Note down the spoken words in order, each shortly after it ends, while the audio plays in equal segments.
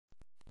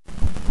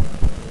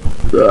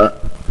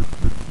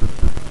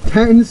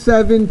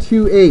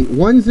10728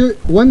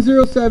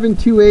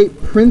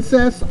 10728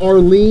 Princess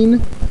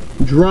Arlene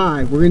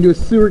Drive. We're gonna do a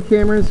sewer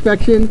camera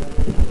inspection.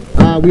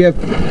 We have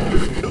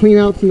clean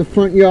outs in the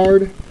front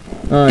yard,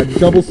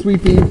 double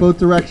sweeping both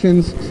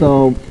directions,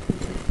 so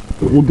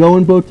we'll go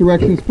in both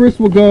directions. First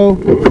we'll go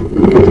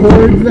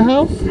towards the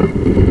house,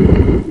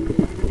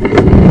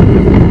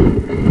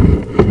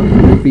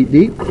 2 feet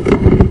deep.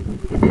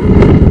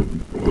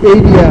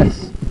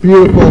 ABS,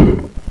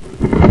 beautiful,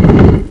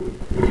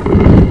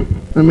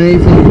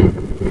 amazing.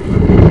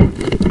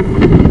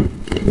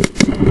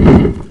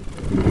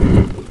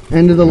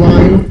 End of the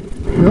line.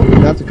 Nope,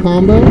 that's a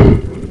combo.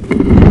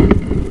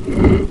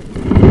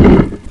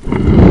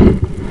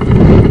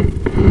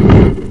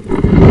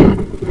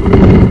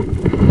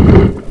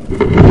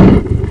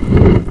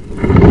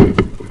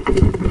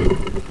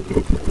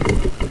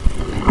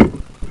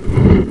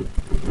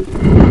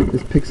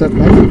 This picks up,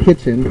 that's a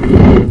kitchen,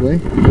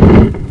 probably.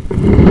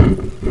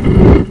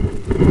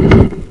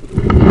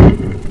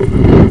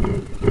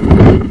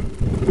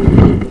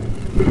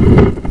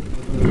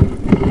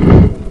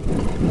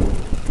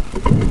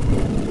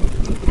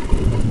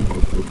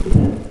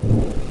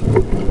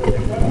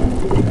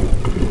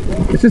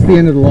 It's just the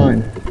end of the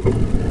line.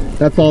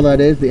 That's all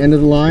that is, the end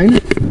of the line.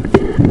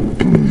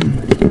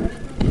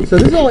 So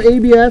this is all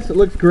ABS, it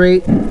looks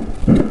great.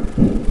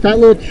 That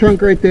little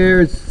chunk right there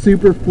is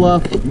super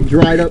fluff,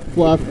 dried up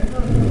fluff.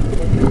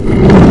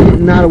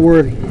 Not a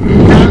worry,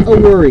 not a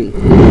worry.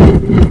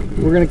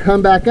 We're gonna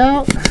come back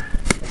out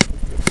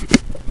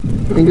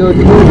and go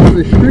towards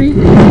the street.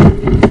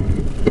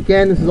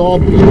 Again, this is all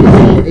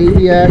beautiful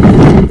ABS.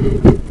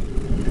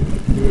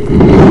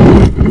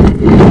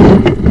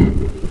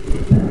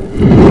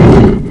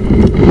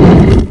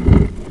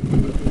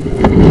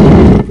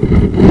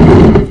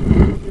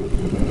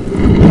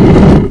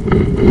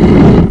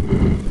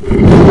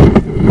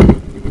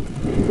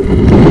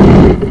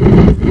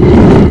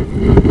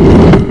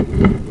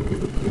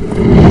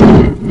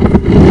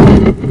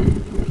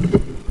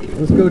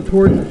 Let's go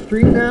towards the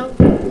street now.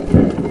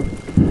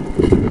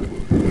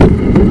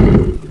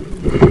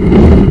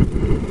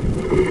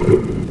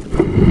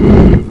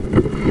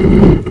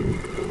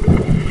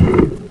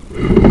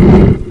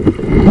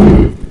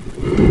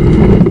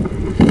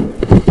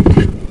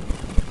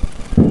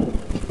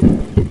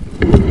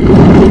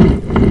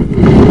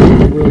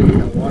 Really get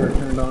that water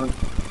turned on.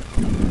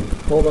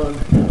 Hold on.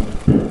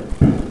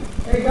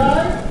 Hey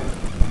guys!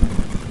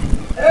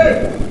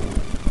 Hey!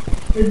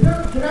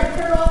 Can I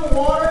turn on the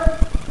water?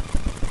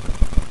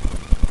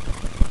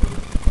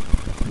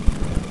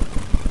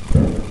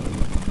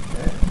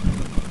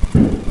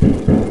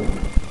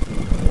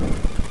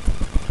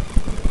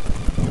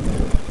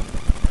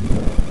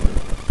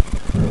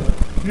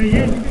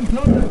 Yeah, you can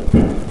close it.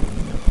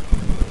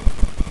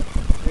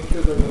 Make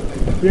sure there's no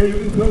pipe. Yeah, you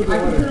can close the I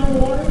can water. turn on the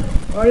water?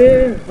 Oh,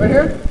 yeah. Right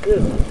here?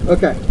 Yes.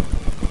 Okay.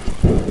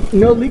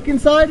 No leak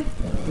inside?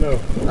 No.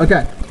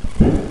 Okay.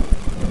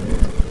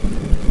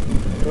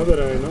 Not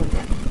that I know.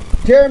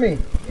 Jeremy,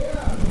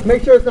 yeah.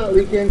 Make sure it's not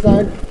leaking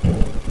inside.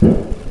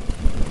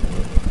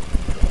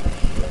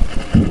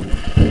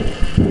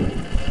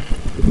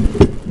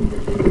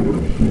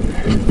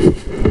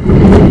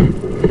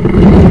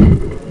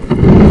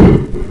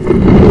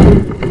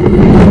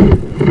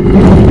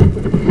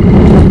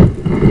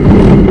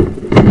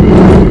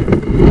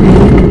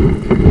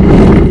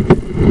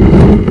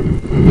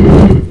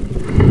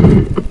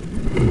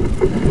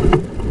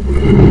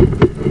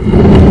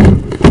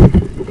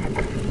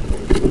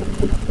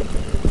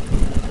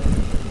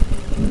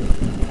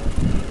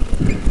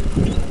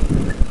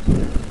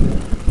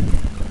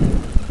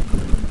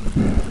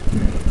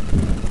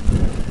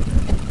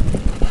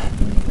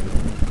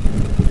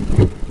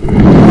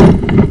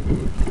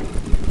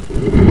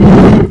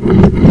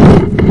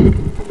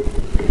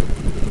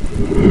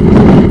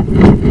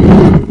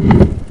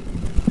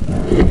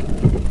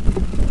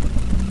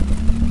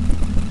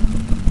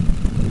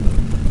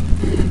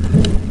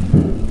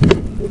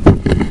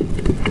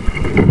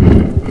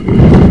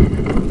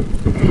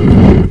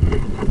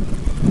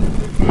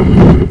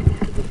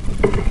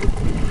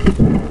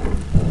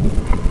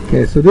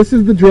 Okay, so this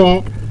is the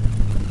drop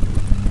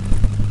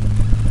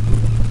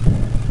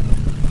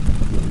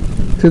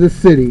to the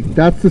city.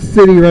 That's the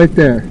city right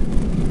there.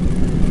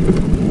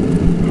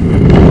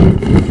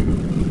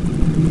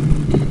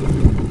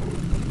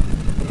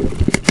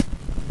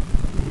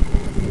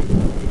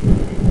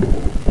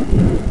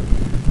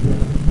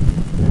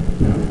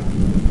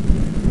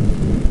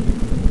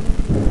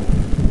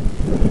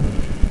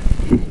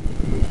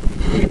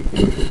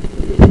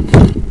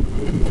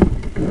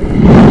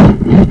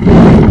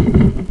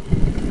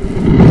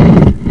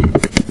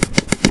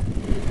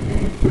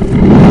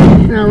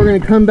 Now we're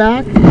going to come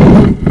back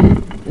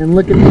and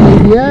look at the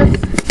ABS.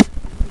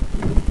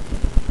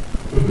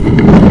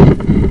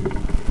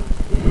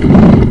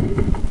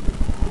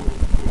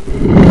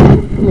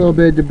 A little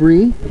bit of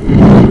debris,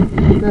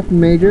 nothing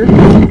major.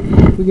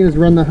 We can just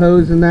run the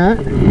hose in that.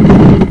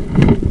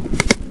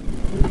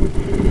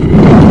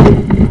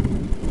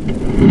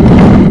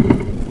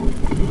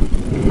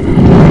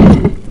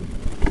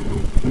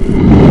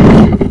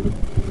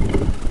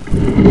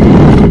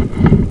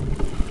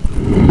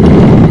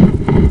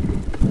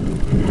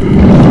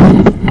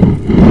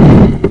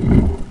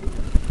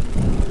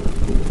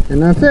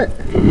 And that's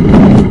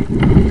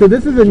it. So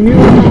this is a new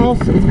house.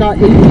 It's got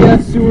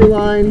ABS sewer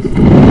lines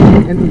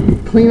and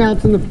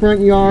cleanouts in the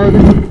front yard.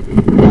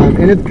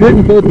 And it's good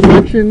in both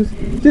directions.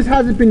 Just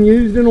hasn't been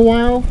used in a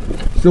while.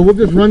 So we'll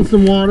just run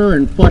some water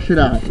and flush it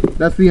out.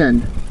 That's the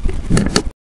end.